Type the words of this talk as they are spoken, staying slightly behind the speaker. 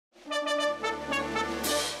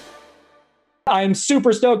I'm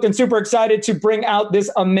super stoked and super excited to bring out this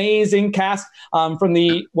amazing cast from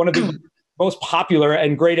one of the most popular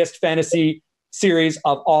and greatest fantasy series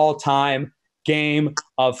of all time, Game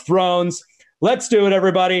of Thrones. Let's do it,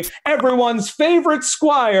 everybody. Everyone's favorite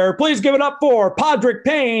squire. Please give it up for Podrick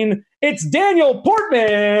Payne. It's Daniel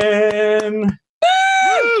Portman.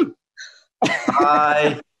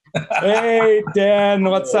 Hi. Hey, Dan,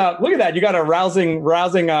 what's up? Look at that. You got a rousing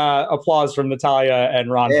applause from Natalia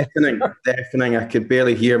and Ron. Deafening. I could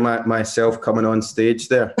barely hear myself coming on stage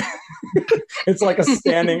there. It was like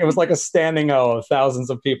a standing O of thousands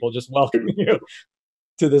of people just welcoming you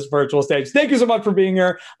to this virtual stage. Thank you so much for being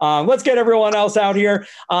here. Let's get everyone else out here.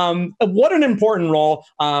 What an important role.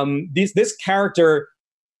 This character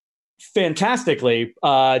fantastically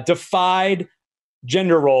defied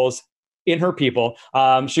gender roles in her people.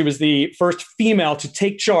 She was the first female to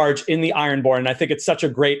take charge in the Ironborn. And I think it's such a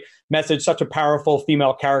great message, such a powerful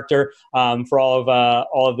female character for all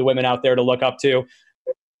of the women out there to look up to.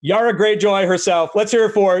 Yara Greyjoy herself. Let's hear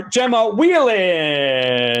it for Gemma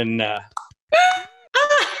Whelan.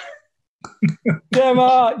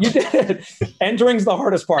 Gemma, you did it. Entering's the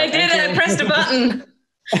hardest part. I did it. I pressed a button.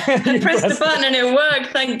 I pressed the button and it worked.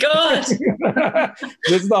 Thank God.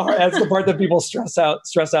 That's the part that people stress out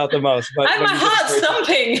the most. I have my heart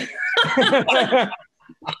thumping.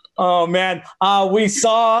 Oh man, we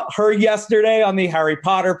saw her yesterday on the Harry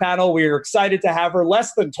Potter panel. We were excited to have her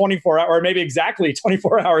less than 24 hours, or maybe exactly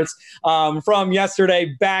 24 hours from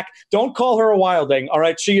yesterday back. Don't call her a wildling, all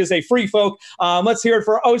right? She is a free folk. Let's hear it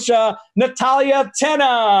for Osha, Natalia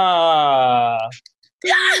Tena.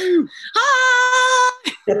 Hi!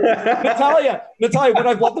 Natalia, what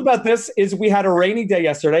I've loved about this is we had a rainy day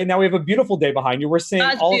yesterday. Now we have a beautiful day behind you. We're seeing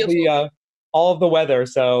all of the weather.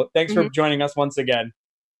 So thanks for joining us once again.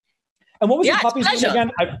 And what was your puppy's name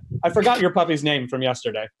again? I forgot your puppy's name from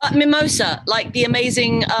yesterday. Mimosa, like the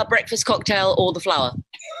amazing breakfast cocktail or the flower.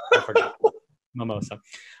 I forgot. Mimosa.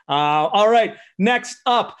 All right. Next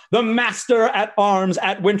up, the master at arms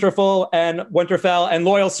at Winterfell and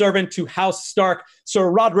loyal servant to House Stark, Sir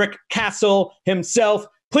Rodrik Cassel himself.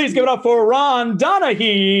 Please give it up for Ron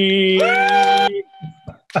Donachie.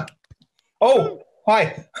 Oh,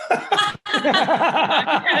 hi.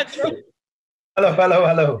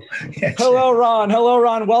 Hello. Yes. Hello,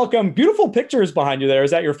 Ron. Welcome. Beautiful pictures behind you there.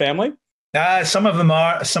 Is that your family? Some of them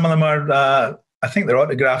are. I think they're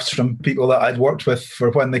autographs from people that I'd worked with for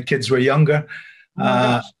when the kids were younger.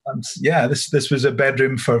 This was a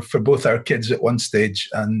bedroom for both our kids at one stage.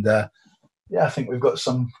 And I think we've got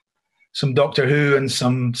some Doctor Who and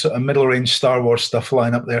some sort of middle-range Star Wars stuff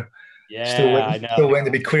lying up there. Yeah, still waiting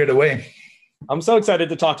to be cleared away. I'm so excited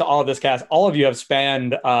to talk to all of this cast. All of you have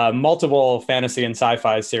spanned multiple fantasy and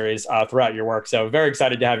sci-fi series throughout your work. So very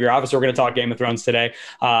excited to have you. Obviously, we're going to talk Game of Thrones today,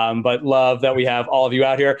 but love that we have all of you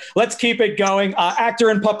out here. Let's keep it going.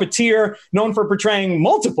 Actor and puppeteer known for portraying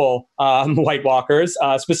multiple White Walkers,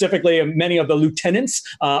 specifically many of the lieutenants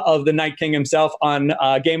of the Night King himself on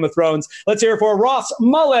Game of Thrones. Let's hear it for Ross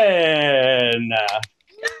Mullan.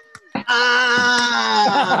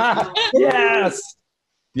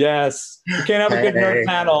 Yes. You can't have a good nerd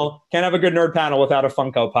panel. Can't have a good nerd panel without a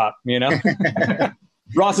Funko Pop, you know?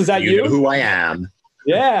 Ross, is that you? You know who I am.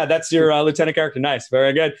 Yeah, that's your lieutenant character. Nice.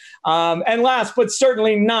 Very good. And last, but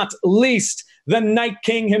certainly not least, the Night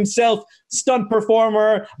King himself, stunt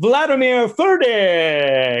performer, Vladimir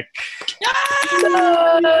Furdik.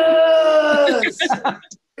 Yes!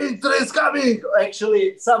 Winter is coming.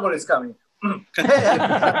 Actually, summer is coming. How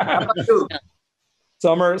about you?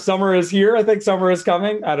 Summer is here. I think summer is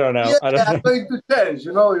coming. I don't know. Yeah, I'm going to change.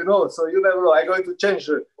 You know. So you never know. I'm going to change.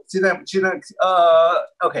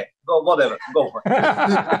 Okay. Go. Whatever. Go for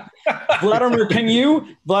it.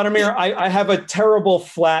 Vladimir, I have a terrible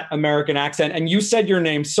flat American accent, and you said your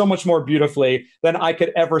name so much more beautifully than I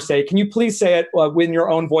could ever say. Can you please say it in your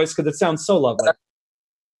own voice because it sounds so lovely?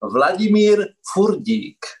 Vladimir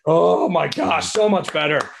Furdik. Oh my gosh, so much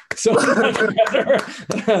better. So much better.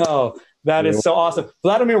 Oh. That is so awesome.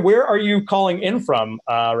 Vladimir, where are you calling in from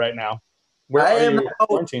right now? Where are you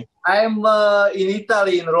quarantined? I'm in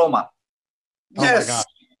Italy, in Roma. Oh yes. My gosh.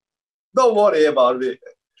 Don't worry about it.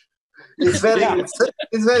 It's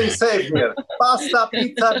very safe here. Pasta,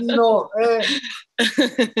 pizza, vino.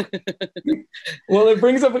 Well, it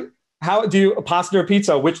brings up, how do you, pasta or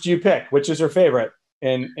pizza, which do you pick? Which is your favorite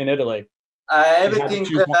in Italy? Everything.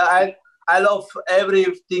 I love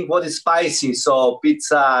everything what is spicy, so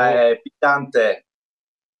pizza picante.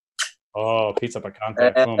 Oh, pizza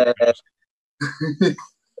picante. Oh my gosh.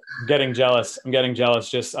 I'm getting jealous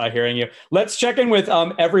just hearing you. Let's check in with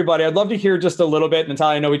everybody. I'd love to hear just a little bit.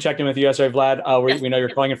 Natalia, I know we checked in with you yesterday, Vlad. We know you're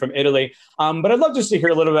calling in from Italy. But I'd love just to hear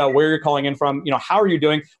a little bit about where you're calling in from. How are you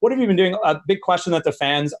doing? What have you been doing? A big question that the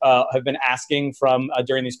fans have been asking from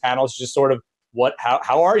during these panels, just sort of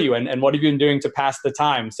how are you and what have you been doing to pass the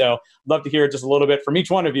time? So I'd love to hear just a little bit from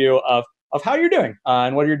each one of you of how you're doing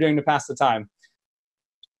and what you're doing to pass the time.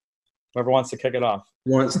 Whoever wants to kick it off.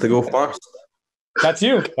 Who wants to go first? That's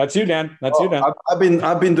you, Dan. Dan.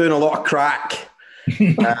 I've been doing a lot of crack.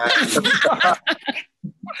 No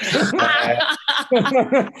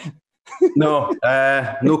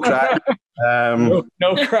crack.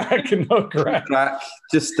 No crack.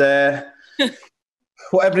 Just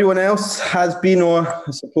what everyone else has been, or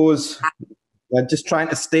I suppose, just trying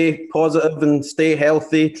to stay positive and stay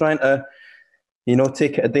healthy, trying to,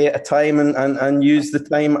 take it a day at a time and use the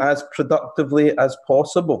time as productively as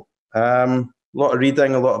possible. A lot of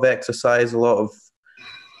reading, a lot of exercise, a lot of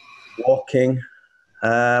walking,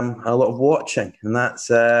 a lot of watching, and that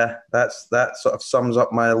sort of sums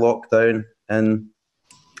up my lockdown in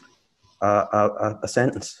a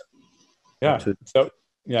sentence. Yeah. So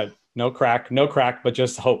yeah, no crack, but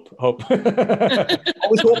just hope.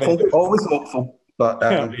 Always hopeful. But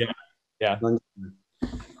yeah.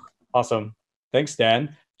 Awesome. Thanks,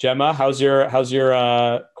 Dan. Gemma, how's your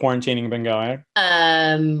quarantining been going?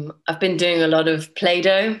 I've been doing a lot of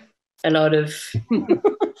Play-Doh, a lot of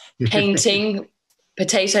painting,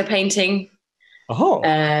 potato painting,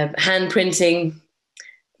 hand printing,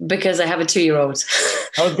 because I have a 2-year-old.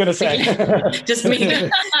 I was going to say. Just me,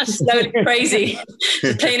 just going crazy,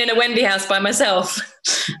 just playing in a Wendy house by myself.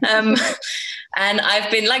 And I've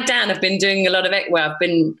been, like Dan, I've been doing a lot of, I've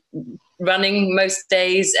been running most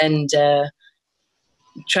days and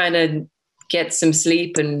trying to get some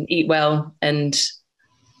sleep and eat well, and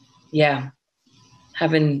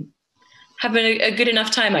having a good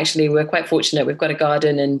enough time. Actually, we're quite fortunate. We've got a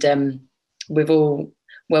garden, and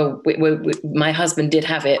my husband did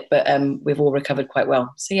have it, but we've all recovered quite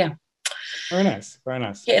well. So yeah, very nice.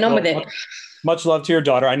 Getting on with it. Much love to your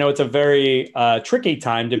daughter. I know it's a very tricky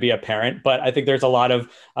time to be a parent, but I think there's a lot of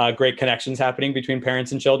great connections happening between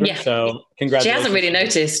parents and children. Yeah. So congratulations. She hasn't really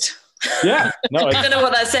noticed. Yeah. No, I don't know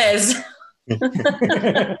what that says.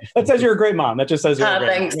 That says you're a great mom. That just says you're a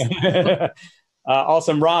great mom.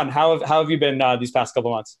 Awesome. Ron, how have you been these past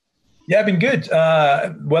couple of months? Yeah, I've been good.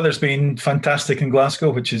 Weather's been fantastic in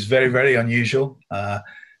Glasgow, which is very, very unusual.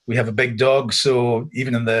 We have a big dog, so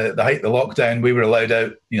even in the height of the lockdown, we were allowed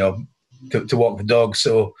out, to walk the dog.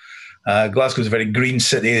 So Glasgow's a very green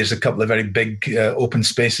city. There's a couple of very big open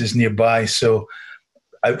spaces nearby. So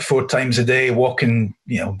out 4 times a day, walking,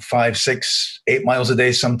 5, 6, 8 miles a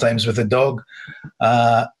day, sometimes with a dog.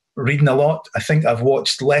 Reading a lot. I think I've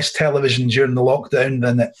watched less television during the lockdown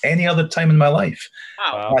than at any other time in my life.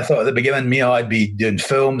 Wow. I thought at the beginning, I'd be doing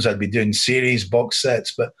films, I'd be doing series, box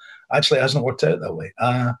sets, but actually it hasn't worked out that way.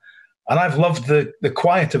 And I've loved the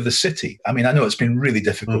quiet of the city. I mean, I know it's been really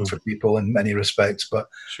difficult for people in many respects, but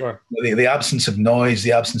sure, the absence of noise,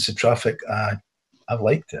 the absence of traffic, I've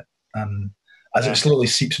liked it. As it slowly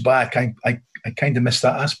seeps back, I kind of miss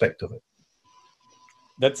that aspect of it.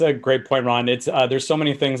 That's a great point, Ron. It's there's so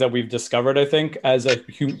many things that we've discovered, I think, as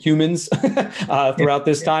humans throughout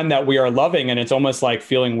this time that we are loving, and it's almost like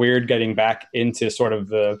feeling weird getting back into sort of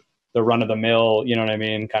the run of the mill, you know what I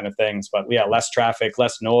mean, kind of things. But yeah, less traffic,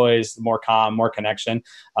 less noise, more calm, more connection,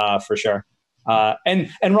 for sure.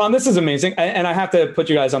 And Ron, this is amazing, and I have to put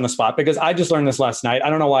you guys on the spot because I just learned this last night.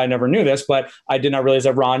 I don't know why I never knew this, but I did not realize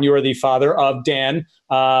that, Ron, you are the father of Dan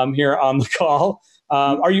here on the call.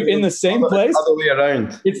 Are you in the same place? Other way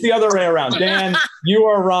around. It's the other way around. Dan, you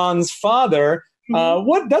are Ron's father.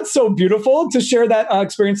 That's so beautiful to share that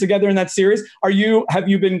experience together in that series. Have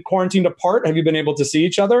you been quarantined apart? Have you been able to see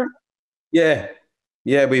each other? Yeah,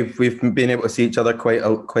 we've been able to see each other quite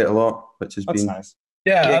a lot, which has been nice.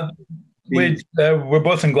 Yeah, we're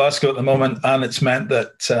both in Glasgow at the moment, and it's meant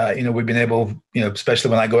that we've been able, especially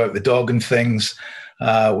when I go out with the dog and things.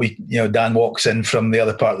 Dan walks in from the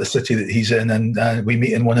other part of the city that he's in, and we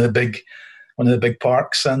meet in one of the big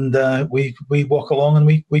parks, and we walk along and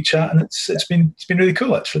we chat, and it's been really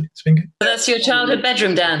cool actually. It's been good. So that's your childhood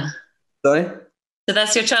bedroom, Dan? Sorry? So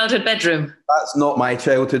that's your childhood bedroom? That's not my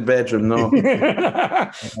childhood bedroom, no.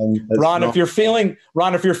 Ron, if you're feeling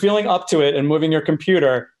up to it and moving your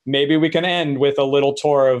computer, maybe we can end with a little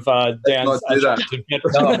tour of Dan's childhood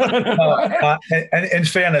bedroom. No. In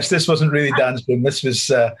fairness, this wasn't really Dan's room. This was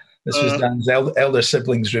Dan's elder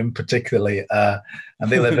siblings' room, particularly, and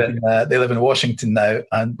they live in Washington now.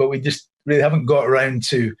 But we just really haven't got around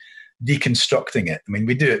to deconstructing it. I mean,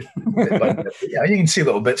 we do it, you can see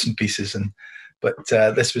little bits and pieces, but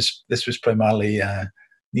this was primarily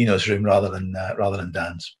Nino's room rather than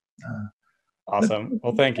Dan's. Awesome.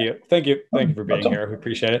 Well, thank you for being here. We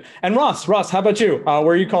appreciate it. And Ross, how about you? Where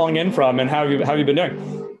are you calling in from, and how have you been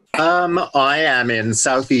doing? I am in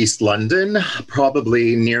southeast London,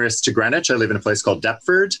 probably nearest to Greenwich. I live in a place called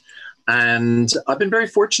Deptford, and I've been very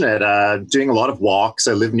fortunate doing a lot of walks.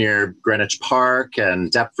 I live near Greenwich Park and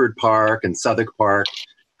Deptford Park and Southwark Park,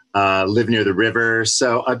 live near the river.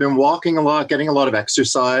 So I've been walking a lot, getting a lot of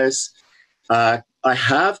exercise. I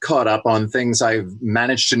have caught up on things I've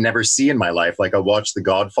managed to never see in my life. Like I watched the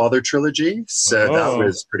Godfather trilogy. So that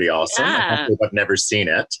was pretty awesome. Yeah. I can't believe I've never seen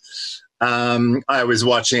it. I was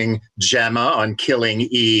watching Gemma on Killing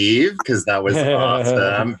Eve because that was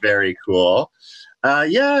awesome. Very cool.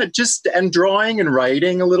 And drawing and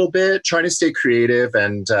writing a little bit, trying to stay creative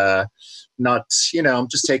and not, I'm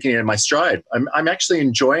just taking it in my stride. I'm actually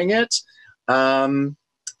enjoying it.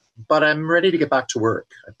 But I'm ready to get back to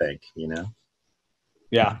work, I think,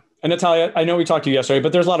 Yeah. And Natalia, I know we talked to you yesterday,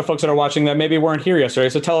 but there's a lot of folks that are watching that maybe weren't here yesterday.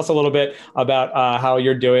 So tell us a little bit about how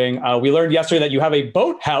you're doing. We learned yesterday that you have a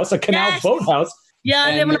boathouse, a canal boathouse. Yeah,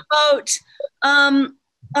 I live on a boat.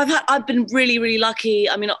 I've been really, really lucky.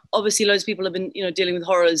 I mean, obviously loads of people have been, dealing with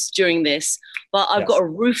horrors during this, but I've got a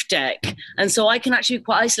roof deck. And so I can actually be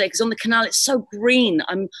quite isolated because on the canal, it's so green.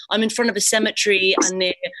 I'm in front of a cemetery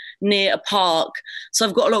and near a park. So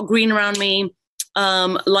I've got a lot of green around me.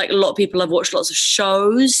 Like a lot of people, I've watched lots of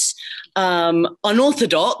shows.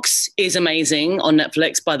 Unorthodox is amazing on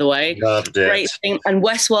Netflix, by the way. Loved it. Great thing. And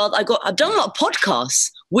Westworld, I've done a lot of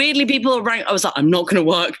podcasts. Weirdly, people are I was like, I'm not going to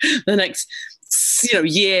work the next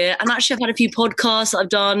year. And actually, I've had a few podcasts I've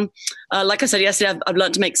done. Like I said yesterday, I've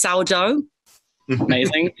learned to make sourdough.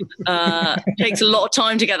 Amazing. Takes a lot of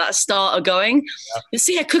time to get that starter going.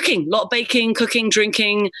 Yeah. Cooking, a lot of baking, cooking,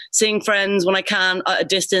 drinking, seeing friends when I can at a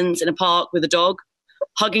distance in a park with a dog,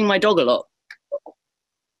 hugging my dog a lot.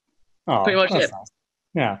 Pretty much it. Nice.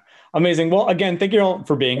 Yeah. Amazing. Well, again, thank you all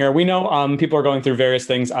for being here. We know people are going through various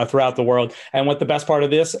things throughout the world. And what the best part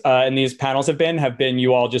of this and these panels have been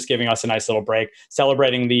you all just giving us a nice little break,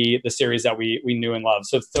 celebrating the series that we knew and loved.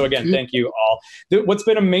 So again, thank you all. What's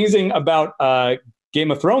been amazing about Game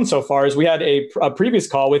of Thrones so far is we had a previous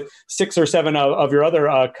call with 6 or 7 of your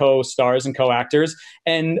other co-stars and co-actors.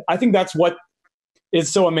 And I think that's what is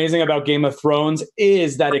so amazing about Game of Thrones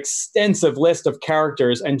is that extensive list of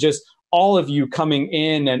characters and just all of you coming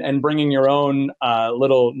in and bringing your own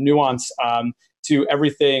little nuance to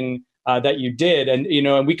everything that you did. And,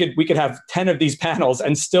 and we could have 10 of these panels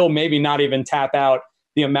and still maybe not even tap out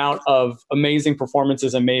the amount of amazing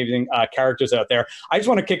performances, amazing characters out there. I just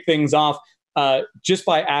want to kick things off just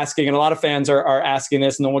by asking, and a lot of fans are asking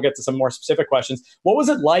this, and then we'll get to some more specific questions. What was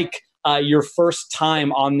it like your first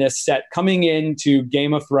time on this set, coming into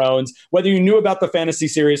Game of Thrones, whether you knew about the fantasy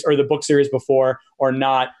series or the book series before or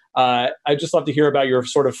not? I'd just love to hear about your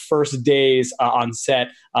sort of first days on set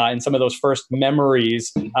and some of those first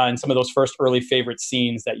memories and some of those first early favorite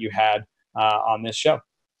scenes that you had on this show.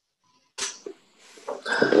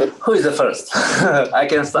 Who is the first? I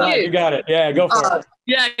can start. You got it. Yeah, go for it.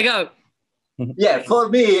 Yeah, go. Yeah, for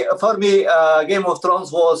me, Game of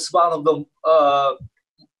Thrones was one of the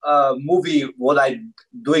movie what I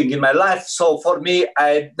doing in my life. So for me,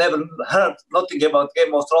 I never heard nothing about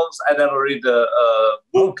Game of Thrones. I never read the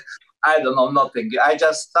book. I don't know nothing.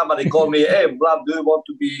 Somebody called me, hey, Vlad, do you want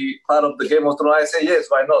to be part of the Game of Thrones? I say yes,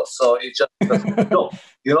 why not? So it's just no,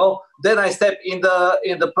 Then I step in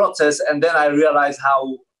the process, and then I realized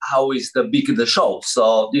how is the big the show.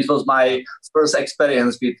 So this was my first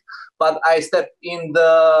experience with. But I stepped in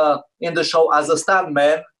the show as a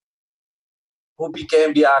stuntman, who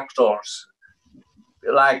became the actors.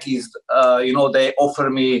 Like they offer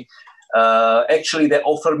me. Actually, they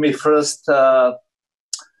offered me first to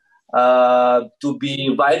be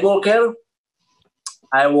White Walker.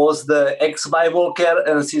 I was the ex-White Walker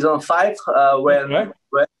in season 5 where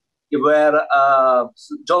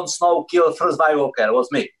Jon Snow killed first White Walker. It was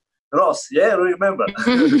me. Ross, yeah, remember.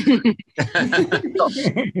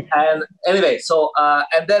 And anyway,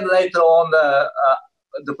 and then later on,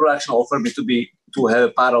 the production offered me to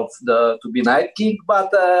have part of to be Night King, but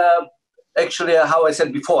actually, how I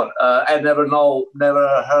said before, I never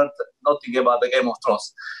heard nothing about the Game of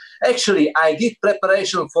Thrones. Actually, I did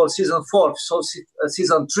preparation for season 4, so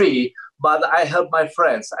season 3, but I helped my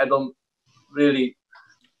friends. I don't really.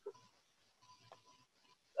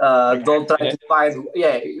 Don't try to find,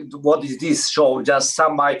 what is this show? Just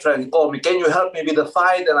my friend called me, can you help me with the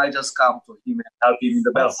fight? And I just come to him and help him in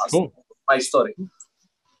the Belfast. Cool. My story.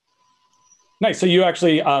 Nice. So you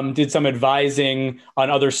actually did some advising on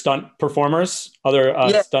other stunt performers, other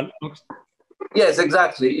stunt folks? Yes,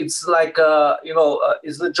 exactly. It's like,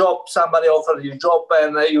 it's the job, somebody offers you a job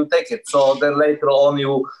and you take it. So then later on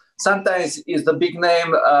sometimes it's the big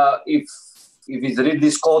name. If it's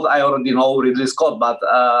Ridley Scott, I already know Ridley Scott, but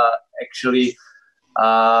actually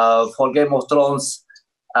for Game of Thrones,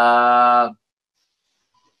 I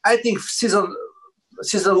think season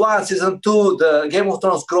 1, season 2, the Game of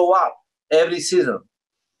Thrones grow up every season.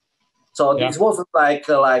 So this wasn't like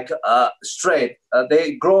straight.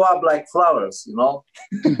 They grow up like flowers,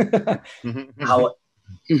 How?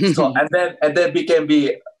 So and then became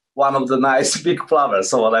one of the nice big flowers.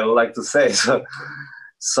 So what I would like to say.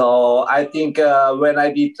 So I think when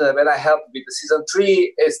I helped with the season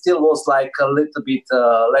 3, it still was like a little bit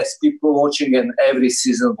less people watching, and every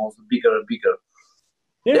season was bigger and bigger.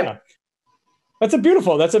 Yeah. That's a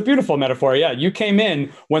beautiful metaphor. Yeah, you came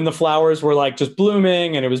in when the flowers were like just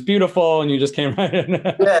blooming and it was beautiful, and you just came right in.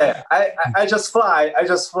 Yeah, I just fly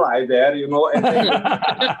there, And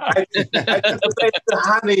I just take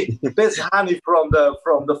the best honey from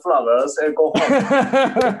the flowers and go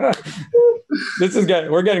home. This is good.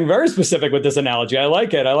 We're getting very specific with this analogy. I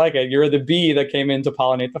like it. You're the bee that came in to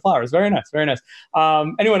pollinate the flowers. Very nice. Very nice.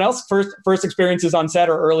 Anyone else? First experiences on set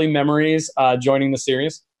or early memories joining the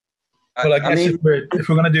series? Well, I guess if we're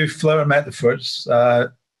going to do flower metaphors, I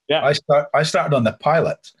started on the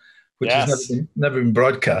pilot, which has never been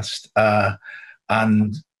broadcast,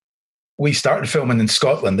 and we started filming in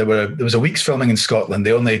Scotland. There was a week's filming in Scotland,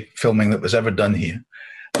 the only filming that was ever done here,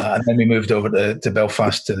 and then we moved over to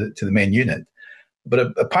Belfast to the main unit.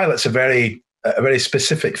 But a pilot's a very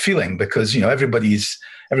specific feeling because everybody's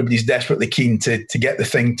desperately keen to get the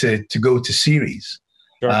thing to go to series.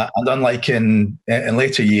 Sure. And unlike in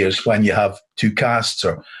later years when you have 2 casts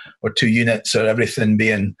or 2 units or everything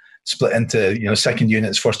being split into second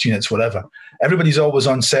units, first units, whatever, everybody's always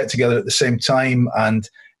on set together at the same time, and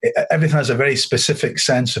everything has a very specific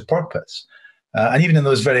sense of purpose. And even in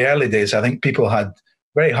those very early days, I think people had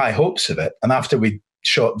very high hopes of it. And after we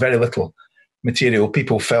shot very little material,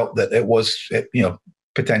 people felt that it was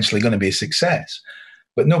potentially going to be a success.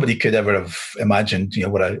 But nobody could ever have imagined,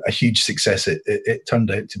 what a huge success it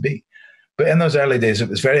turned out to be. But in those early days, it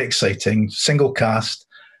was very exciting. Single cast,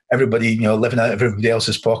 everybody, living out of everybody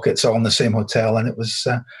else's pockets, all in the same hotel, and it was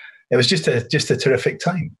just a terrific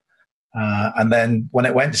time. And then when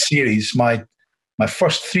it went to series, my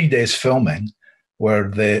first 3 days filming were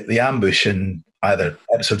the ambush in either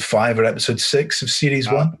episode 5 or episode 6 of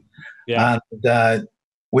series 1. Yeah. And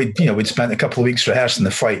we'd spent a couple of weeks rehearsing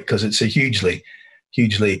the fight because it's a hugely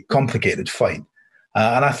complicated fight.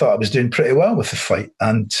 And I thought I was doing pretty well with the fight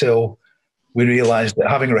until we realized that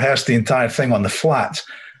having rehearsed the entire thing on the flat,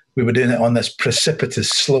 we were doing it on this precipitous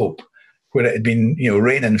slope where it had been,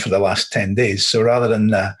 raining for the last 10 days. So rather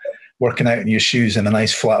than working out in your shoes in a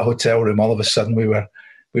nice flat hotel room, all of a sudden we were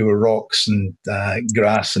rocks and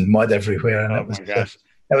grass and mud everywhere. And it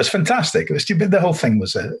was fantastic. It was the whole thing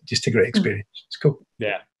was just a great experience. It's cool.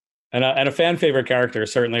 Yeah. And a fan favorite character,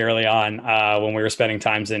 certainly early on when we were spending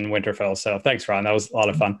times in Winterfell. So thanks, Ron. That was a lot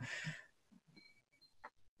of fun.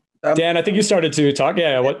 Dan, I think you started to talk.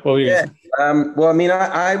 Yeah. What were you? Yeah. Well, I mean,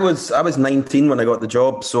 I was 19 when I got the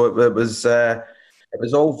job, so it was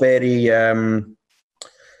all very. I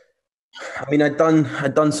mean, I'd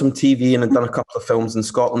done some TV and I'd done a couple of films in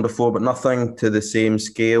Scotland before, but nothing to the same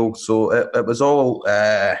scale. So it was all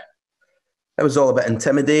a bit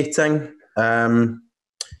intimidating. My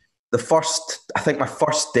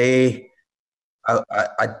first day,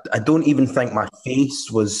 I don't even think my face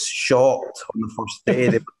was shocked on the first day.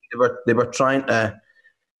 They were trying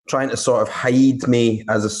to sort of hide me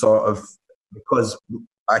as a sort of, because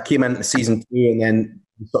I came into season 2 and then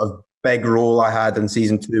the sort of big role I had in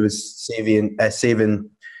season 2 was saving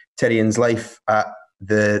Tyrion's life at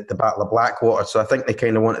the Battle of Blackwater. So I think they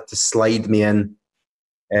kind of wanted to slide me in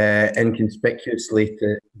inconspicuously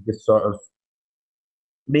to just sort of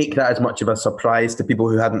make that as much of a surprise to people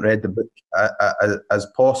who hadn't read the book as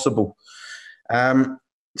possible.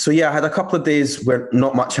 So yeah, I had a couple of days where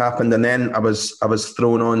not much happened, and then I was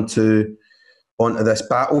thrown onto this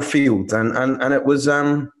battlefield, and it was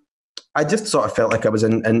I just sort of felt like I was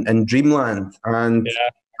in dreamland, and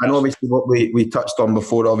obviously what we touched on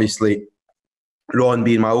before, obviously Ron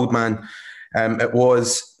being my old man, it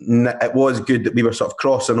was good that we were sort of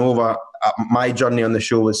crossing over. My journey on the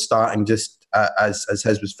show was starting just as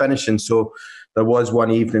his was finishing, so there was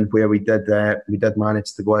one evening where we did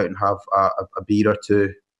manage to go out and have a beer or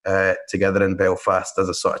two together in Belfast as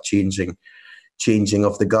a sort of changing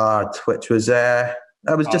of the guard, which was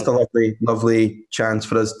That was just a lovely chance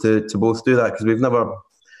for us to both do that, because we've never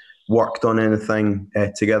worked on anything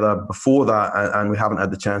together before that, and we haven't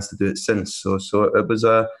had the chance to do it since. So it was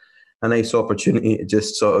a nice opportunity to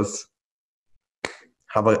just sort of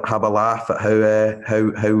have a laugh at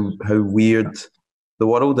how weird the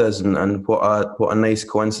world is, and what a nice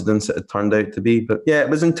coincidence it had turned out to be. But yeah, it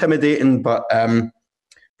was intimidating, but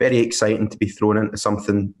very exciting to be thrown into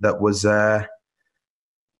something that was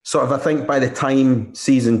sort of, I think by the time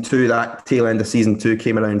season 2, that tail end of season 2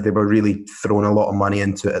 came around, they were really throwing a lot of money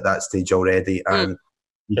into it at that stage already. And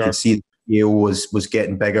you could see the scale was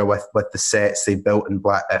getting bigger with the sets they built in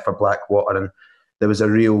for Blackwater. And there was a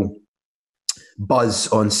real buzz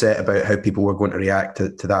on set about how people were going to react to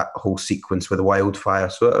that whole sequence with the wildfire.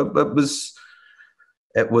 So it was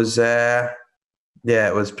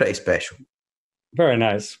pretty special. Very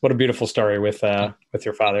nice. What a beautiful story with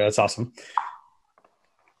your father. That's awesome.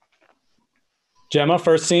 Gemma,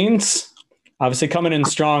 first scenes, obviously coming in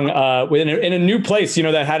strong in a new place,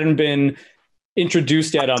 that hadn't been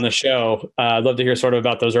introduced yet on the show. I'd love to hear sort of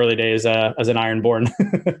about those early days as an Ironborn.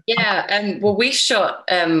 Yeah, well, we shot,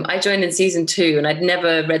 I joined in season 2, and I'd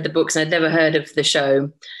never read the books and I'd never heard of the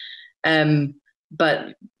show,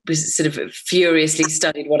 but was sort of furiously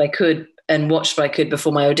studied what I could and watched what I could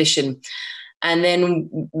before my audition. And then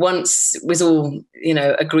once it was all,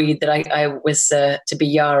 agreed that I was to be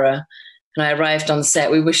Yara, and I arrived on set,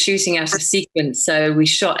 we were shooting out of sequence. So we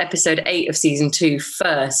shot episode 8 of season 2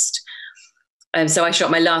 first. So I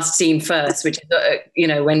shot my last scene first, which is,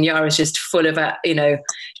 when Yara's just full of,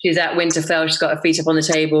 she's at Winterfell, she's got her feet up on the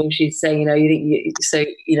table. She's saying,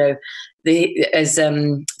 as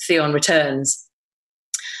Theon returns.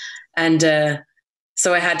 And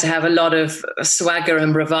so I had to have a lot of swagger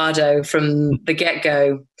and bravado from the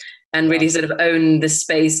get-go, and really sort of own the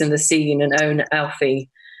space and the scene and own Alfie.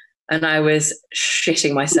 And I was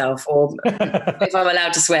shitting myself, or if I'm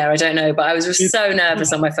allowed to swear, I don't know. But I was just so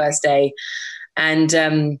nervous on my first day. And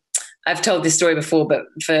I've told this story before, but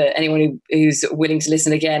for anyone who's willing to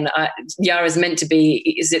listen again, Yara's meant to be,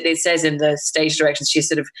 it says in the stage directions, she's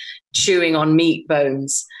sort of chewing on meat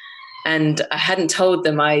bones. And I hadn't told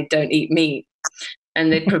them I don't eat meat. And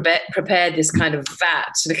they prepared this kind of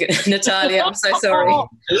vat. Look at Natalia, I'm so sorry.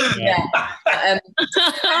 Yeah. I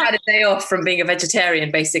had a day off from being a vegetarian,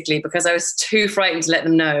 basically, because I was too frightened to let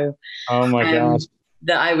them know. Oh my gosh.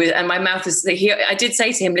 That I was, and my mouth was, I did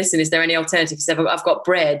say to him, listen, is there any alternative? He said, I've got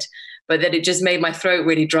bread, but then it just made my throat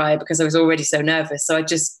really dry because I was already so nervous. So I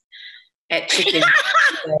just ate chicken.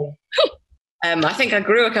 I think I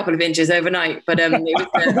grew a couple of inches overnight, but it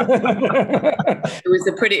was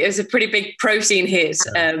a pretty big protein hit.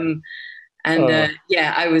 I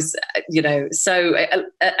was, so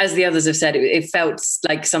as the others have said, it felt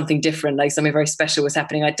like something different, like something very special was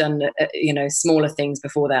happening. I'd done, smaller things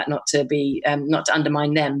before that, not to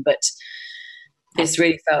undermine them, but this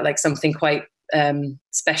really felt like something quite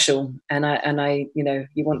special. And I,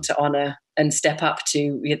 you want to honor and step up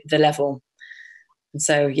to the level. And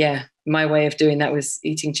so, yeah, my way of doing that was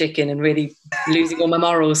eating chicken and really losing all my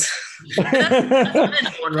morals.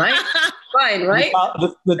 That's one, right? Fine, right?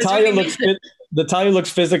 Natalia looks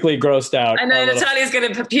physically grossed out. I know Natalia's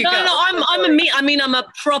going to puke. I'm a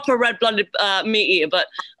proper red-blooded meat eater, but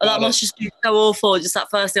that must just be so awful. Just that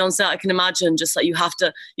first day on set, I can imagine. Just like you got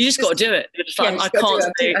to do it. I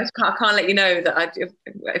can't let you know that I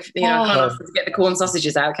can't ask to get the corn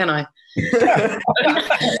sausages out, can I?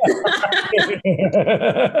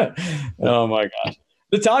 Oh my gosh,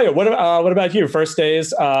 Natalia, what about you? First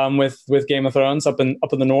days with Game of Thrones up in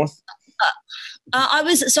the north. I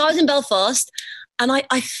was in Belfast, and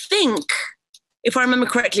I think, if I remember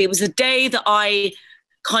correctly, it was the day that I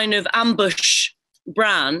kind of ambushed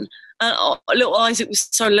Bran. Little Isaac was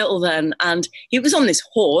so little then, and he was on this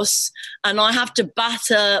horse, and I have to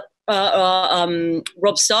batter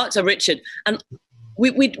Robb Stark, so Richard, and we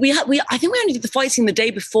I think we only did the fight scene the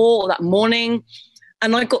day before or that morning.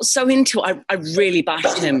 And I got so into it, I really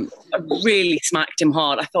bashed him. I really smacked him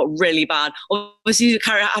hard. I felt really bad. Obviously, you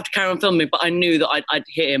have to carry on filming, but I knew that I'd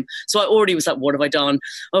hit him. So I already was like, what have I done?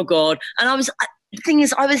 Oh, God. And the thing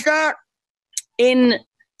is, I was there in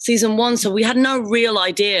season 1, so we had no real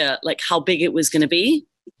idea, like, how big it was going to be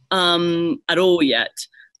at all yet.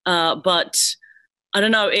 But I don't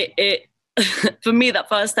know, it for me, that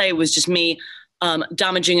first day was just me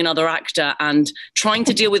damaging another actor and trying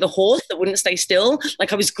to deal with a horse that wouldn't stay still.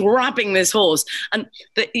 Like I was grabbing this horse, and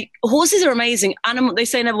the horses are amazing. They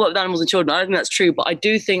say never work with animals and children. I don't think that's true, but I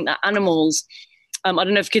do think that animals, I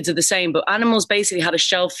don't know if kids are the same, but animals basically had a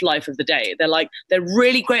shelf life of the day. They're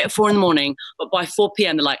really great at 4 a.m, but by 4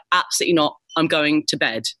 p.m, they're like, absolutely not, I'm going to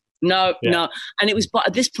bed. No. And it was, but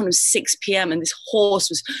at this point it was 6 p.m. and this horse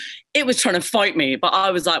was trying to fight me. But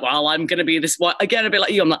I was like, well, I'm going to be this one. Again, a bit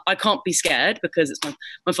like you, I'm like, I can't be scared because it's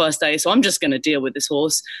my first day. So I'm just going to deal with this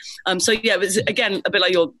horse. So yeah, it was, again, a bit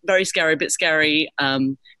like you're very scary, a bit scary,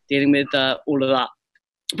 dealing with all of that.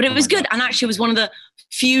 But it was good. And actually it was one of the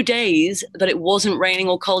few days that it wasn't raining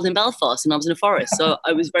or cold in Belfast and I was in a forest. So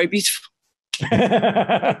it was very beautiful.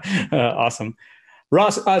 Awesome.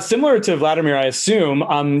 Ross, similar to Vladimir, I assume,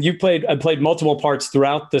 you played multiple parts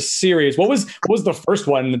throughout the series. What was the first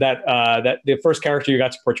one that the first character you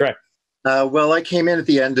got to portray? Well, I came in at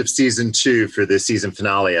the end of season 2 for the season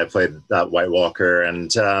finale. I played that White Walker,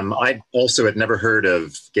 and I also had never heard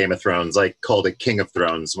of Game of Thrones. I called it King of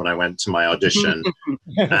Thrones when I went to my audition.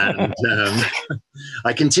 And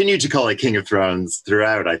I continued to call it King of Thrones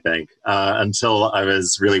throughout, I think, until I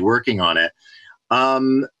was really working on it.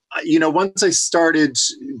 Once I started,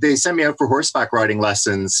 they sent me out for horseback riding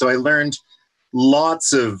lessons. So I learned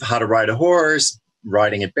lots of how to ride a horse,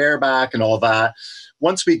 riding it bareback and all that.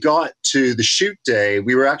 Once we got to the shoot day,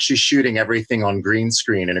 we were actually shooting everything on green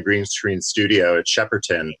screen in a green screen studio at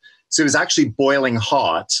Shepperton. So it was actually boiling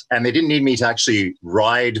hot, and they didn't need me to actually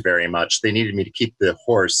ride very much. They needed me to keep the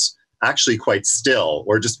horse actually quite still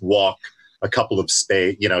or just walk a couple of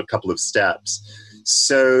steps.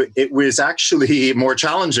 So it was actually more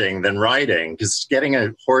challenging than riding, because getting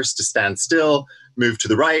a horse to stand still, move to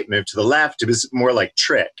the right, move to the left, it was more like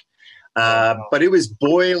trick. But it was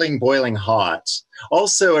boiling hot.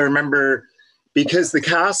 Also, I remember, because the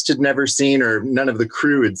cast had never seen, or none of the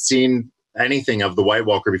crew had seen anything of the White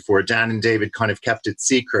Walker before, Dan and David kind of kept it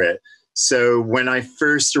secret. So when I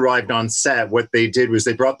first arrived on set, what they did was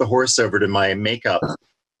they brought the horse over to my makeup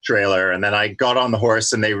trailer, and then I got on the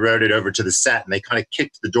horse and they rode it over to the set, and they kind of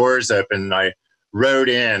kicked the doors open, and I rode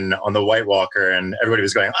in on the White Walker, and everybody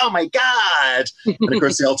was going, "Oh my God!" And of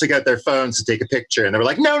course, they all took out their phones to take a picture, and they were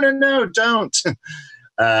like, "No, don't."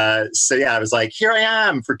 So yeah, I was like, "Here I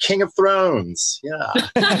am for King of Thrones." Yeah,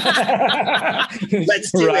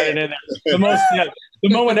 let's do it. The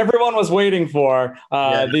moment everyone was waiting for,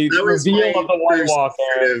 the reveal of the White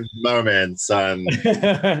Walker moments.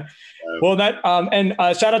 Well, and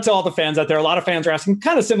shout out to all the fans out there. A lot of fans are asking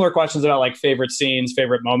kind of similar questions about like favorite scenes,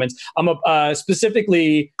 favorite moments.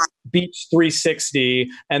 Specifically Beach 360,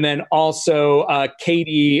 and then also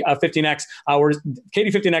Katie 15X.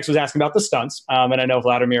 Katie 15X was asking about the stunts, and I know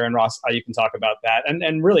Vladimir and Ross, you can talk about that.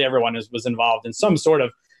 And really everyone was involved in some sort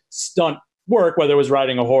of stunt work, whether it was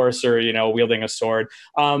riding a horse or wielding a sword.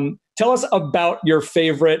 Tell us about your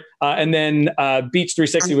favorite, and then Beach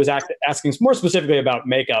 360 was asking more specifically about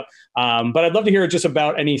makeup. But I'd love to hear just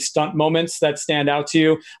about any stunt moments that stand out to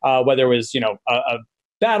you, whether it was a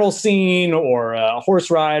battle scene or a horse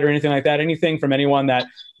ride or anything like that. Anything from anyone that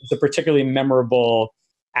is a particularly memorable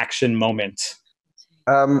action moment.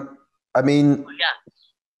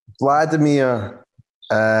 Vladimir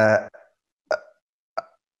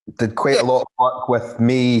did quite a lot of work with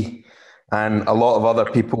me and a lot of other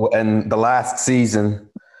people in the last season,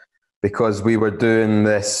 because we were doing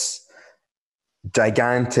this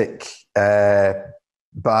gigantic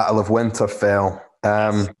Battle of Winterfell,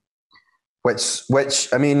 which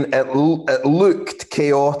it looked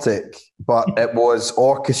chaotic, but it was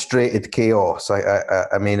orchestrated chaos.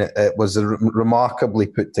 It was remarkably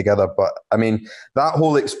put together. But that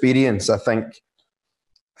whole experience, I think,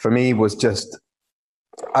 for me was just,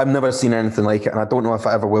 I've never seen anything like it, and I don't know if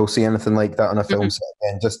I ever will see anything like that on a film set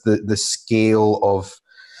again. Just the scale of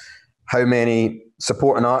how many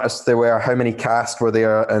supporting artists there were, how many cast were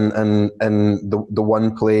there in the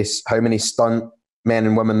one place, how many stunt men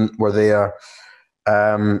and women were there.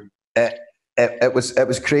 It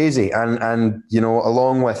was crazy, and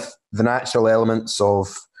along with the natural elements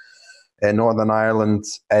of Northern Ireland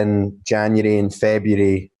in January and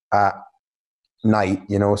February at night,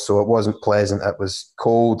 so it wasn't pleasant. It was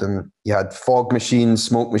cold, and you had fog machines,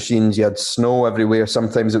 smoke machines, you had snow everywhere.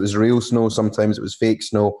 Sometimes it was real snow, sometimes it was fake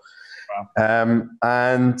snow. Wow.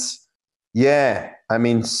 And yeah,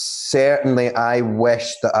 certainly I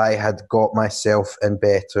wish that I had got myself in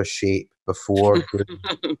better shape before.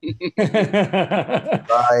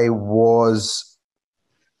 I was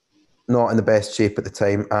not in the best shape at the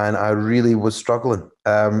time, and I really was struggling.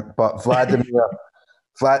 But Vladimir,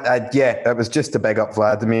 it was just to big up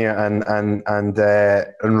Vladimir and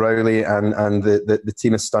Rowley and the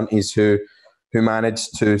team of stunties who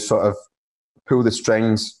managed to sort of pull the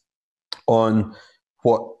strings on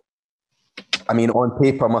what, on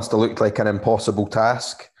paper must have looked like an impossible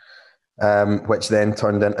task, which then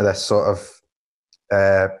turned into this sort of,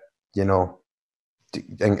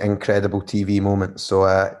 incredible TV moments. So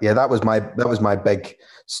that was my big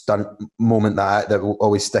stunt moment that will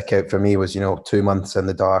always stick out for me. Was 2 months in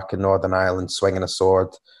the dark in Northern Ireland swinging a sword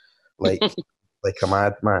like a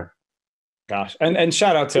madman. Gosh, and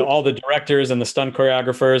shout out to all the directors and the stunt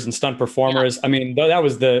choreographers and stunt performers. Yeah. I mean, that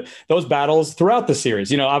was those battles throughout the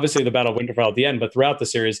series. Obviously the Battle of Winterfell at the end, but throughout the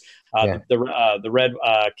series, the Red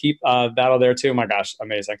Keep battle there too. My gosh,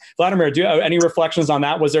 amazing. Vladimir, do you have any reflections on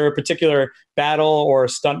that? Was there a particular battle or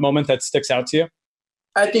stunt moment that sticks out to you?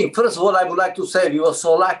 I think first of all, I would like to say we were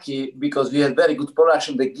so lucky because we had very good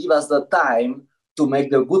production. They give us the time to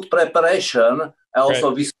make the good preparation. And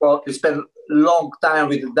also, we spent long time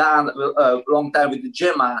with Dan, long time with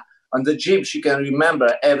Gemma on the gym. She can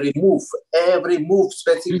remember every move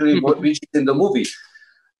specifically which is in the movie.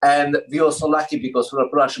 And we were so lucky because for the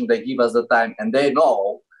production, they give us the time and they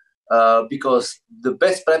know because the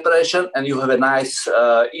best preparation and you have a nice,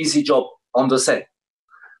 easy job on the set.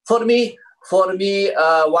 For me, one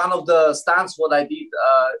of the stunts, what I did,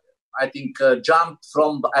 I think jumped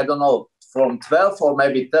from, I don't know, from 12 or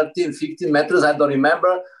maybe 13, 15 meters, I don't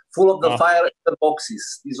remember, full of the fire in the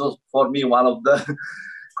boxes. This was for me one of the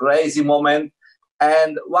crazy moments.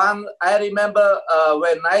 And one, I remember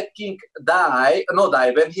when Night King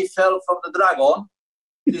when he fell from the dragon,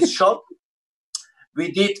 this shot, we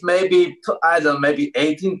did maybe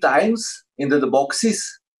 18 times into the boxes.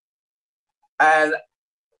 And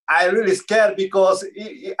I really scared because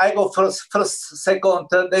I go first, second,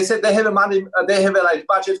 third. They said they have a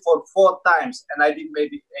budget for 4 times, and I did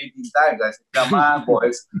maybe 18 times. I said, "Come on,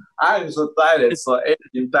 boys, I'm so tired." So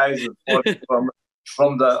 18 times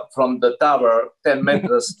from the tower, 10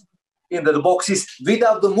 meters into the boxes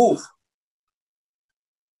without the move.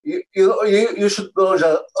 You should go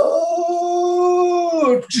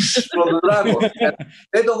just from the dragon. And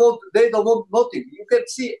they don't want nothing. You can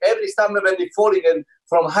see every time when they're falling and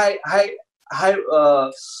from high how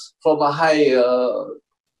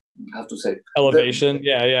to say elevation.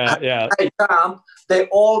 Yeah. High jump. They're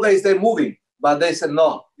moving, but they said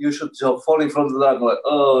no. You should falling from the dragon.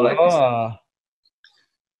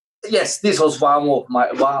 Yes, this was one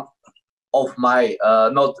of my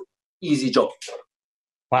not easy job.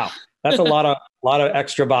 Wow, that's a lot of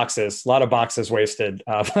extra boxes, a lot of boxes wasted.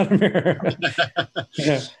 Vladimir.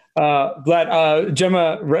 Vlad,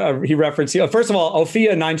 Gemma, he referenced you. First of all,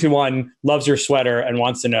 Ophia921 loves your sweater and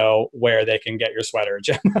wants to know where they can get your sweater,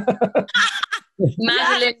 Gemma.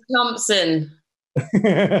 Madeline Thompson.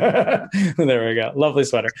 There we go. Lovely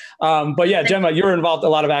sweater. But yeah, Gemma, you were involved in a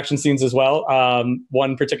lot of action scenes as well.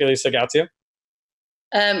 One particularly stuck out to you?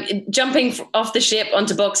 Jumping off the ship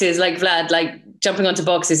onto boxes like Vlad, like jumping onto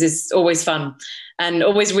boxes is always fun and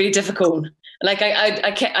always really difficult. Like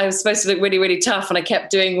I was supposed to look really, really tough and I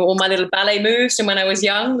kept doing all my little ballet moves from when I was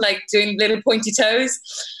young, like doing little pointy toes.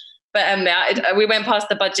 But we went past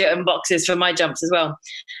the budget on boxes for my jumps as well.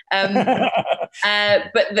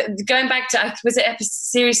 But going back to, was it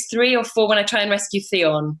series 3 or 4 when I try and rescue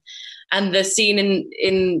Theon and the scene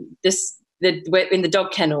in the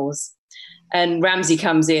dog kennels and Ramsay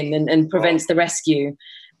comes in and prevents the rescue.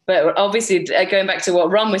 But obviously, going back to what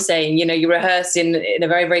Ron was saying, you rehearse in a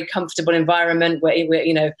very, very comfortable environment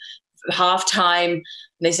where half time. And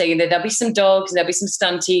they say there'll be some dogs, and there'll be some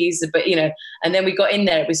stunties, but and then we got in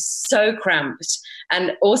there. It was so cramped.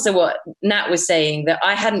 And also, what Nat was saying, that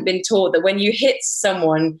I hadn't been taught that when you hit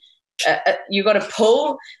someone, you got to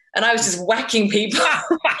pull. And I was just whacking people.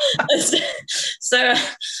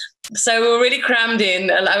 So we were really crammed in,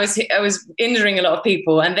 and I was injuring a lot of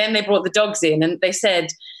people. And then they brought the dogs in, and they said,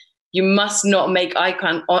 you must not make eye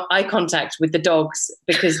contact with the dogs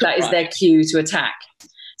because that is their cue to attack.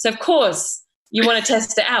 So of course you want to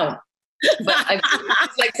test it out, but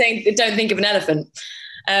it's like saying don't think of an elephant.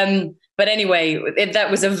 But anyway, that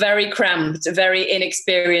was a very cramped, very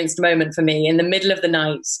inexperienced moment for me in the middle of the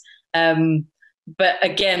night. But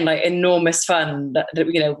again, like enormous fun.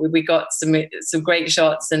 We got some great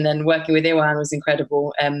shots, and then working with Iwan was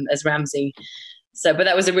incredible as Ramsay. So, but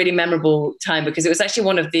that was a really memorable time because it was actually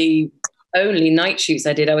one of the only night shoots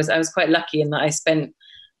I did. I was quite lucky in that I spent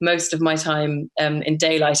most of my time in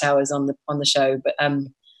daylight hours on the show. But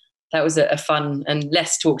that was a fun and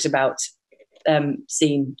less talked about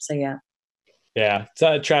scene. So yeah. Yeah, it's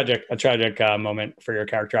a tragic moment for your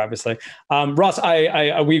character, obviously. Ross,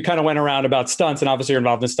 we kind of went around about stunts, and obviously you're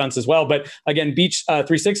involved in stunts as well. But again, Beach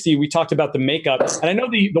 360, we talked about the makeup, and I know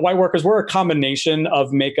the White Workers were a combination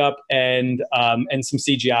of makeup and some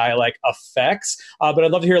CGI like effects. But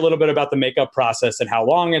I'd love to hear a little bit about the makeup process and how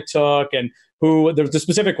long it took, and the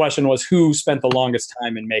specific question was who spent the longest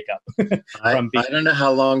time in makeup. I don't know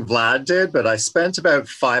how long Vlad did, but I spent about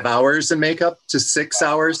 5 hours in makeup to 6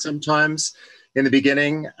 hours sometimes in the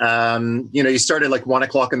beginning. You start at like 1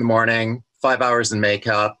 o'clock in the morning, 5 hours in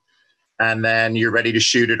makeup, and then you're ready to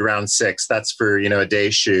shoot at around 6. That's for, a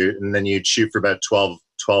day shoot. And then you'd shoot for about 12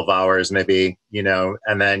 hours maybe,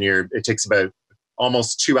 and then it takes about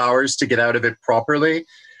almost 2 hours to get out of it properly,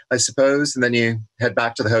 I suppose. And then you head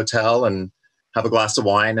back to the hotel and have a glass of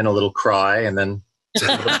wine and a little cry, and then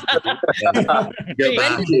go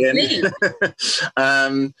back in.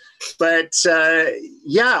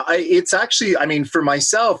 It's actually, for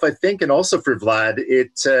myself, I think, and also for Vlad,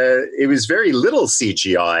 it was very little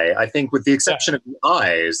CGI. I think, with the exception of the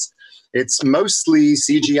eyes, it's mostly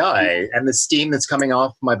CGI and the steam that's coming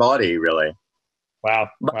off my body, really. Wow.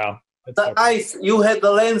 The eyes, you had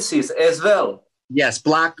the lenses as well. Yes,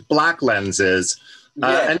 black lenses.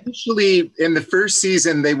 Initially, in the first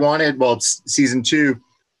season, season 2,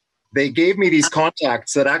 they gave me these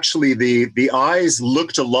contacts that actually the eyes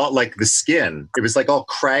looked a lot like the skin. It was like all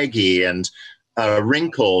craggy and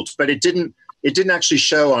wrinkled, but it didn't actually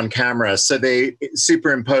show on camera. So they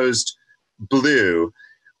superimposed blue.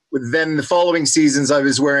 Then the following seasons, I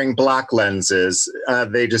was wearing black lenses.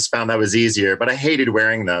 They just found that was easier, but I hated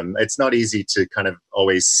wearing them. It's not easy to kind of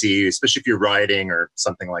always see, especially if you're riding or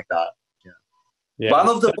something like that. Yeah. One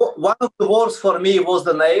of the worst for me was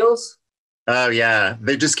the nails. Oh yeah,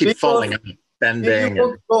 they just keep falling out, bending. If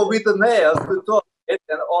you go with the nails to toilet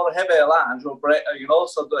or have a lunch or break,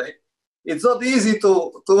 so it's not easy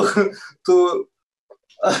to go to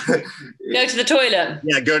the toilet.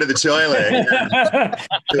 Yeah, go to the toilet. Yeah.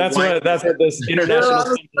 That's what this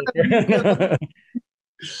international.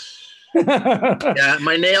 Yeah,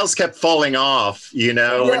 my nails kept falling off. When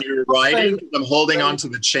you're riding, I'm holding onto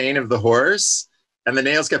the chain of the horse. And the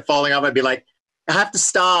nails kept falling off. I'd be like, I have to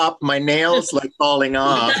stop. My nails like falling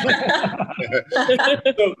off.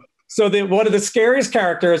 So one of the scariest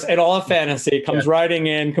characters in all of fantasy comes riding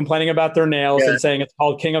in, complaining about their nails and saying it's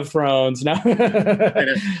called King of Thrones. Now,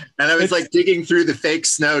 and I was like digging through the fake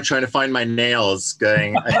snow trying to find my nails,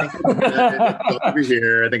 going, I think it's over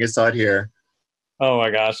here. I think I saw it here. Oh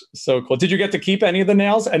my gosh, so cool. Did you get to keep any of the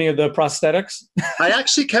nails, any of the prosthetics? I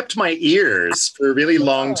actually kept my ears for a really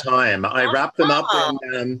long time. I wrapped them up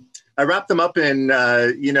in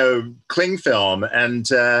cling film and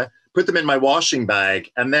put them in my washing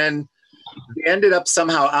bag. And then they ended up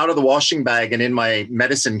somehow out of the washing bag and in my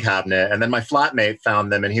medicine cabinet. And then my flatmate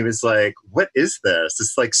found them and he was like, what is this?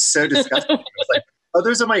 It's like so disgusting. I was like, oh,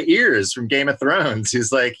 those are my ears from Game of Thrones.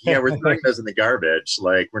 He's like, yeah, we're throwing those in the garbage.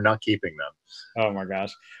 Like, we're not keeping them. Oh my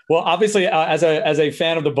gosh. Well, obviously, as a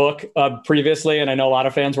fan of the book previously, and I know a lot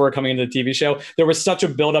of fans were coming into the TV show, there was such a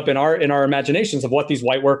buildup in our imaginations of what these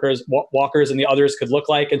White Walkers and the others could look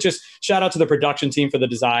like. And just shout out to the production team for the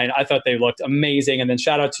design. I thought they looked amazing. And then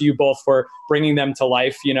shout out to you both for bringing them to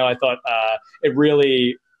life. I thought it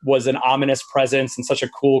really was an ominous presence and such a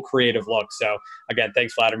cool creative look. So again,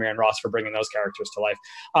 thanks Vladimir and Ross for bringing those characters to life.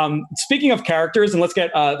 Speaking of characters, and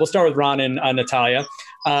we'll start with Ron and Natalia.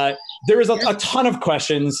 There is a ton of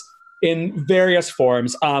questions in various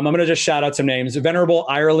forms. I'm going to just shout out some names. Venerable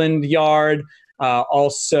Ireland Yard,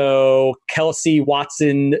 also Kelsey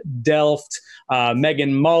Watson Delft,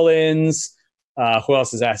 Megan Mullins. Who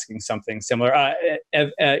else is asking something similar?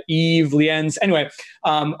 Eve Lienz. Anyway,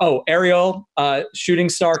 Ariel, Shooting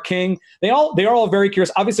Star King. They are all very curious.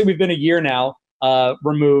 Obviously, we've been a year now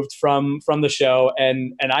removed from the show,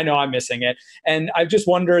 and I know I'm missing it. And I just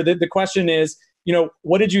wonder, the question is,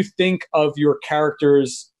 what did you think of your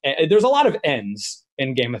characters? There's a lot of ends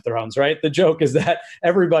in Game of Thrones, right? The joke is that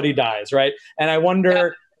everybody dies, right? And I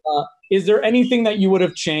wonder, is there anything that you would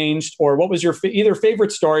have changed, or what was your either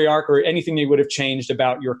favorite story arc or anything you would have changed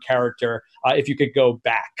about your character if you could go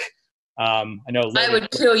back? I know I would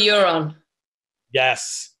kill Euron.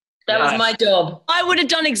 Yes. That was my job. I would have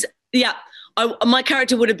done my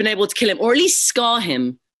character would have been able to kill him or at least scar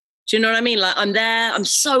him. Do you know what I mean? Like, I'm there, I'm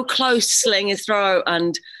so close to slitting his throat,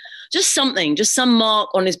 and just some mark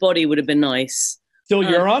on his body would have been nice. Still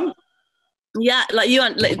Euron? Yeah, like you,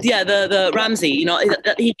 the Ramsay,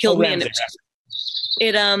 he killed me, and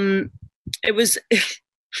it was.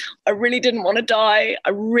 I really didn't want to die. I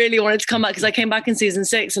really wanted to come back because I came back in season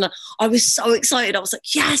 6, and I was so excited. I was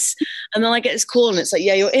like, yes! And then I get this call, and it's like,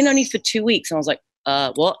 yeah, you're in only for 2 weeks, and I was like,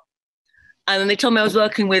 what? And then they told me I was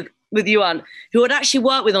working with Yuan, who I'd actually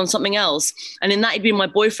worked with on something else, and in that he'd been my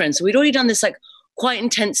boyfriend. So we'd already done this like quite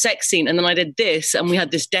intense sex scene, and then I did this, and we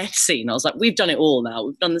had this death scene. I was like, we've done it all now.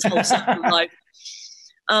 We've done this whole stuff.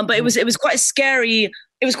 But it was quite scary.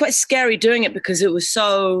 It was quite scary doing it because it was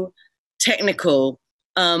so technical.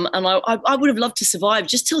 And I would have loved to survive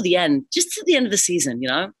just till the end of the season, you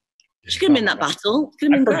know? She could have been in that battle.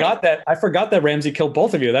 I forgot that Ramsay killed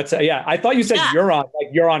both of you. That's I thought you said Euron,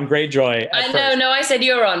 like Euron Greyjoy. No, I said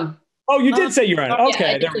Euron. Oh, you did say Euron.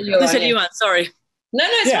 Okay. I said Euron, sorry. No,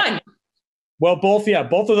 it's fine. Well, both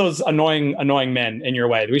of those annoying men in your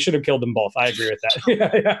way. We should have killed them both. I agree with that.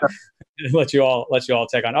 yeah. Let you all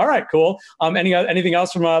take on. All right, cool. Anything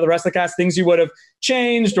else from the rest of the cast? Things you would have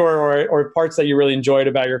changed or parts that you really enjoyed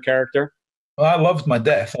about your character? Well, I loved my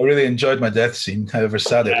death. I really enjoyed my death scene, however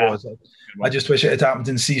sad it was. I just wish it had happened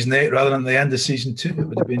in season 8 rather than the end of season 2. It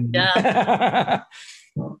would have been. Yeah.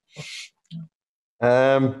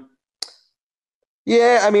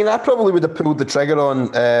 Yeah, I mean, I probably would have pulled the trigger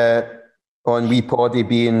on wee Poddy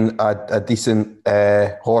being a decent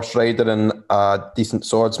horse rider and a decent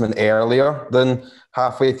swordsman earlier than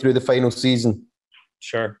halfway through the final season.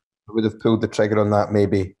 Sure. I would have pulled the trigger on that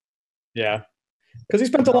maybe. Yeah. Because he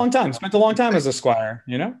spent a long time as a squire,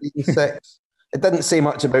 you know? 6. It didn't say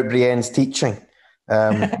much about Brienne's teaching.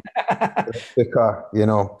 It took her,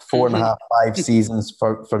 4.5, 5 seasons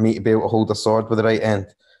for me to be able to hold a sword with the right end.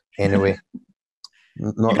 Anyway.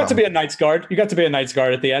 You got to be a Knight's Guard. You got to be a Knight's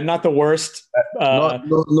Guard at the end. Not the worst. Not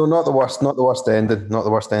the worst. Not the worst ending. Not the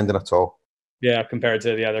worst ending at all. Yeah, compared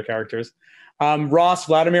to the other characters. Ross,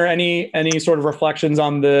 Vladimir, any sort of reflections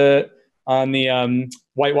on the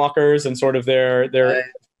White Walkers and sort of their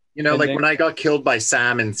like when I got killed by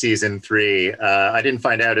Sam in season 3, I didn't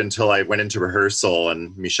find out until I went into rehearsal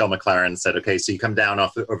and Michelle McLaren said, "Okay, so you come down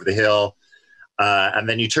over the hill." And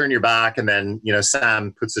then you turn your back, and then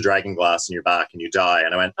Sam puts the dragon glass in your back, and you die.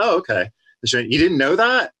 And I went, "Oh, okay." She went, "You didn't know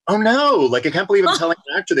that? Oh no! Like I can't believe I'm telling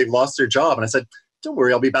an actor they've lost their job." And I said, "Don't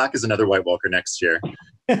worry, I'll be back as another White Walker next year."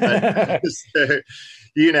 I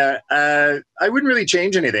wouldn't really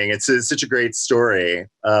change anything. It's such a great story.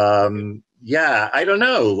 I don't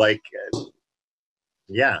know.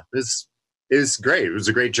 This is great. It was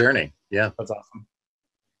a great journey. Yeah, that's awesome.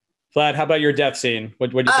 Vlad, how about your death scene?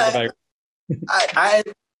 What did you think about your?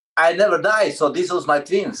 I never died, so this was my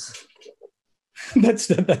twins.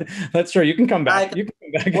 That's true. You can come back.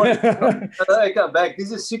 I come back.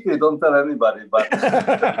 This is secret. Don't tell anybody. But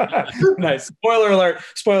nice. Spoiler alert.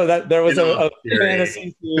 Spoiler that there was a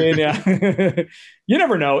fantasy scene. Yeah. You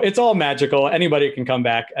never know. It's all magical. Anybody can come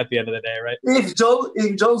back at the end of the day, right? If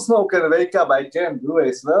Jon Snow can wake up, I can do it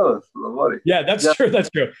as well. Don't worry. Yeah, that's true. That's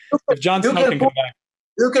true. If Jon Snow can come back.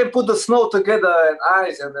 You can put the snow together and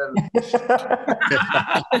eyes, and then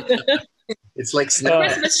it's like a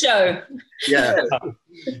Christmas show. Yeah.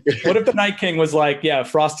 What if the Night King was like,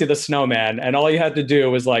 Frosty the Snowman, and all you had to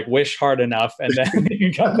do was like wish hard enough, and then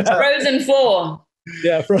you come back. Frozen 4.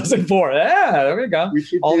 Yeah, Frozen 4. Yeah, there we go. We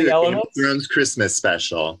should all do the elements. Thrones Christmas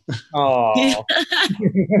special. Oh,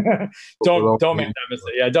 don't make that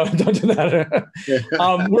mistake. Yeah, don't do that.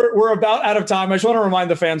 We're about out of time. I just want to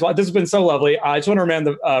remind the fans. This has been so lovely. I just want to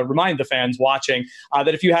remind the fans watching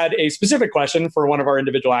that if you had a specific question for one of our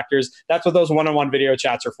individual actors, that's what those one-on-one video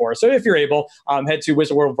chats are for. So if you're able, head to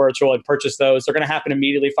Wizard World Virtual and purchase those. They're going to happen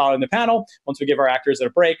immediately following the panel once we give our actors a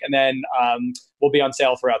break, and then will be on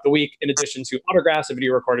sale throughout the week, in addition to autographs and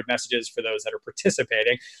video recorded messages for those that are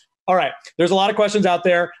participating. All right, there's a lot of questions out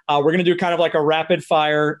there. We're going to do kind of like a rapid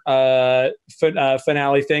fire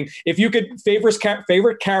finale thing. If you could,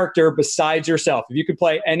 favorite character besides yourself, if you could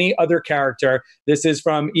play any other character, this is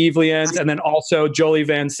from Evelyn and then also Jolie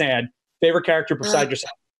Van Sand. Favorite character besides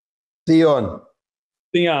yourself? Theon.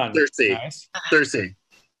 Cersei. Nice.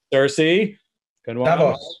 Cersei. Good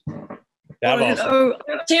one. Davos.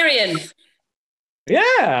 Tyrion.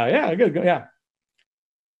 Yeah, good. Yeah.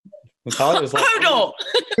 Natalia's like, Hodor.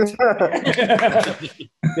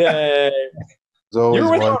 Yay. You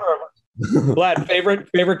were with Hodor. Vlad,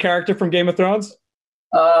 favorite character from Game of Thrones?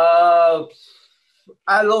 I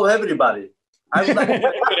love everybody. Good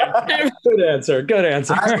answer. I love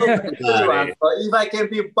everyone. So if I can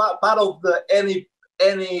be part of any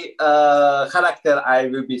character, I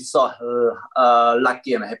will be so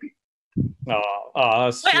lucky and happy. Wait,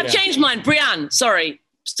 I've changed mine. Brienne. Sorry.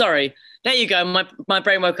 There you go. My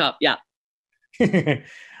brain woke up. Yeah.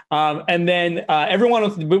 And then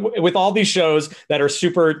everyone with all these shows that are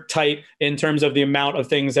super tight in terms of the amount of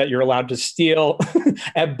things that you're allowed to steal,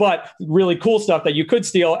 but really cool stuff that you could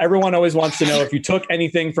steal. Everyone always wants to know if you took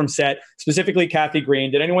anything from set, specifically Kathy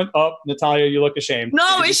Green. Did anyone? Oh, Natalia, you look ashamed.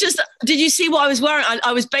 No, it's just, did you see what I was wearing?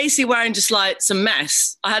 I was basically wearing just like some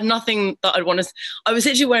mess. I had nothing that I'd want to. I was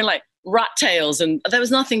literally wearing like rat tails and there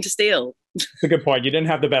was nothing to steal. That's a good point. You didn't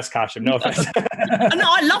have the best costume. No offense. No,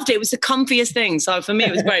 I loved it. It was the comfiest thing. So for me,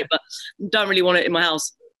 it was great, but don't really want it in my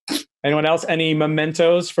house. Anyone else? Any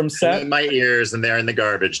mementos from set? In my ears, and they're in the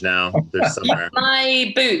garbage now. They're somewhere.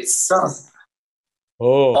 My boots.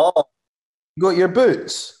 Oh. You got your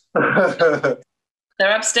boots? They're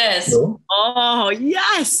upstairs. Oh,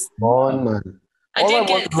 yes. Come on, man. I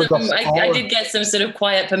did get some sort of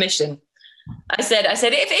quiet permission. I said,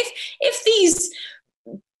 if these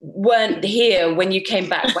weren't here when you came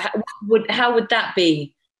back, how would that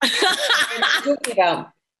be? What are you talking about?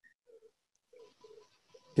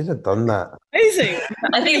 You could have done that. Amazing.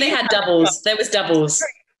 I think they had doubles. There was doubles.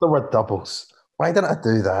 There were doubles. Why didn't I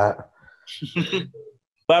do that?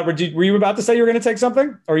 Vladimir, were you about to say you were going to take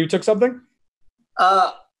something, or you took something?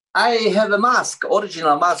 I have a mask,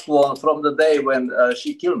 original mask one from the day when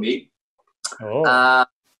she killed me. Oh.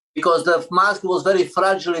 Because the mask was very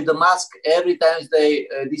fragile. The mask, every time they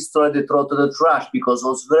destroyed it, throw to the trash because it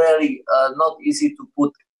was very not easy to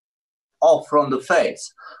put off from the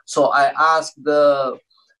face. So I asked the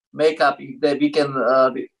makeup if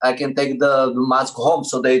I can take the mask home.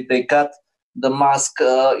 So they cut the mask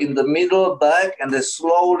in the middle, back, and they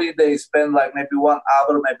spend like maybe 1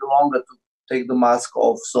 hour, maybe longer to take the mask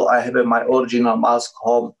off. So I have my original mask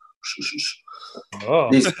home. Oh.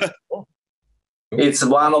 It's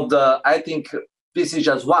one of the, I think this is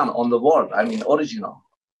just one on the world. I mean, original.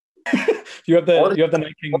 you have the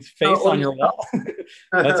Night King's face on your wall.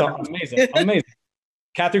 That's amazing. Amazing.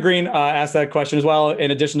 Kathy Green asked that question as well,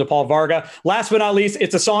 in addition to Paul Varga. Last but not least,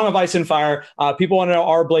 it's a Song of Ice and Fire. People want to know,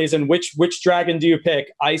 R. Blazin, which dragon do you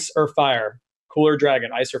pick, ice or fire? Cooler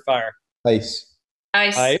dragon, ice or fire? Ice.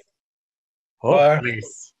 Ice. Oh.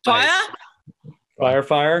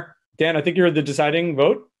 Fire? Dan, I think you're the deciding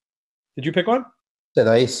vote. Did you pick one? Said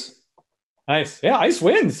ice. Ice. Yeah, ice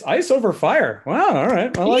wins. Ice over fire. Wow. All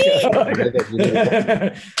right. I like it.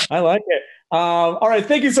 I like it. All right.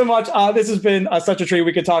 Thank you so much. This has been such a treat.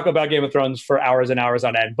 We could talk about Game of Thrones for hours and hours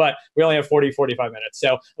on end, but we only have 45 minutes.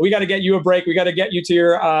 So we got to get you a break. We got to get you to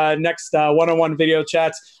your next one-on-one video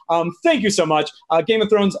chats. Thank you so much. Game of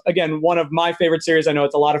Thrones, again, one of my favorite series. I know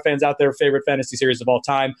it's a lot of fans out there, favorite fantasy series of all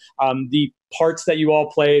time. The parts that you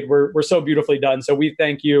all played were so beautifully done. So we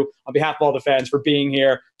thank you on behalf of all the fans for being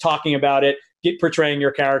here, talking about it, portraying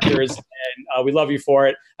your characters, and we love you for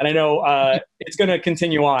it. And I know it's going to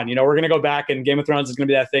continue on. You know, we're going to go back, and Game of Thrones is going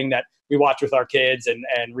to be that thing that we watch with our kids and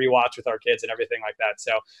rewatch with our kids and everything like that.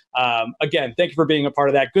 So again, thank you for being a part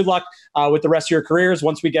of that. Good luck with the rest of your careers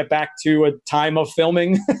once we get back to a time of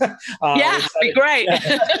filming. Be great.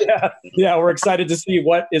 Yeah, we're excited to see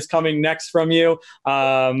what is coming next from you.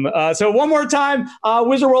 So one more time,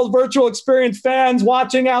 Wizard World Virtual Experience fans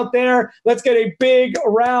watching out there, let's get a big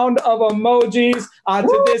round of emojis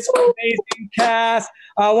to this amazing cast.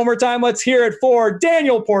 One more time, let's hear it for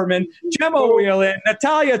Daniel Portman, Gemma Whelan,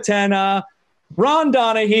 Natalia Tena, Ron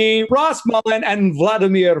Donachie, Ross Mullan, and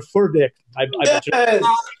Vladimir Furdik. I bet you.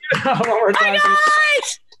 One more time.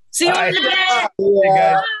 Guys! See you in the day. Hey,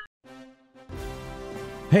 guys.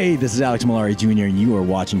 Hey, this is Alex Malari Jr., and you are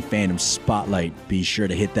watching Fandom Spotlight. Be sure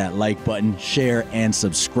to hit that like button, share, and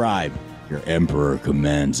subscribe. Your Emperor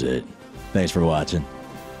commands it. Thanks for watching.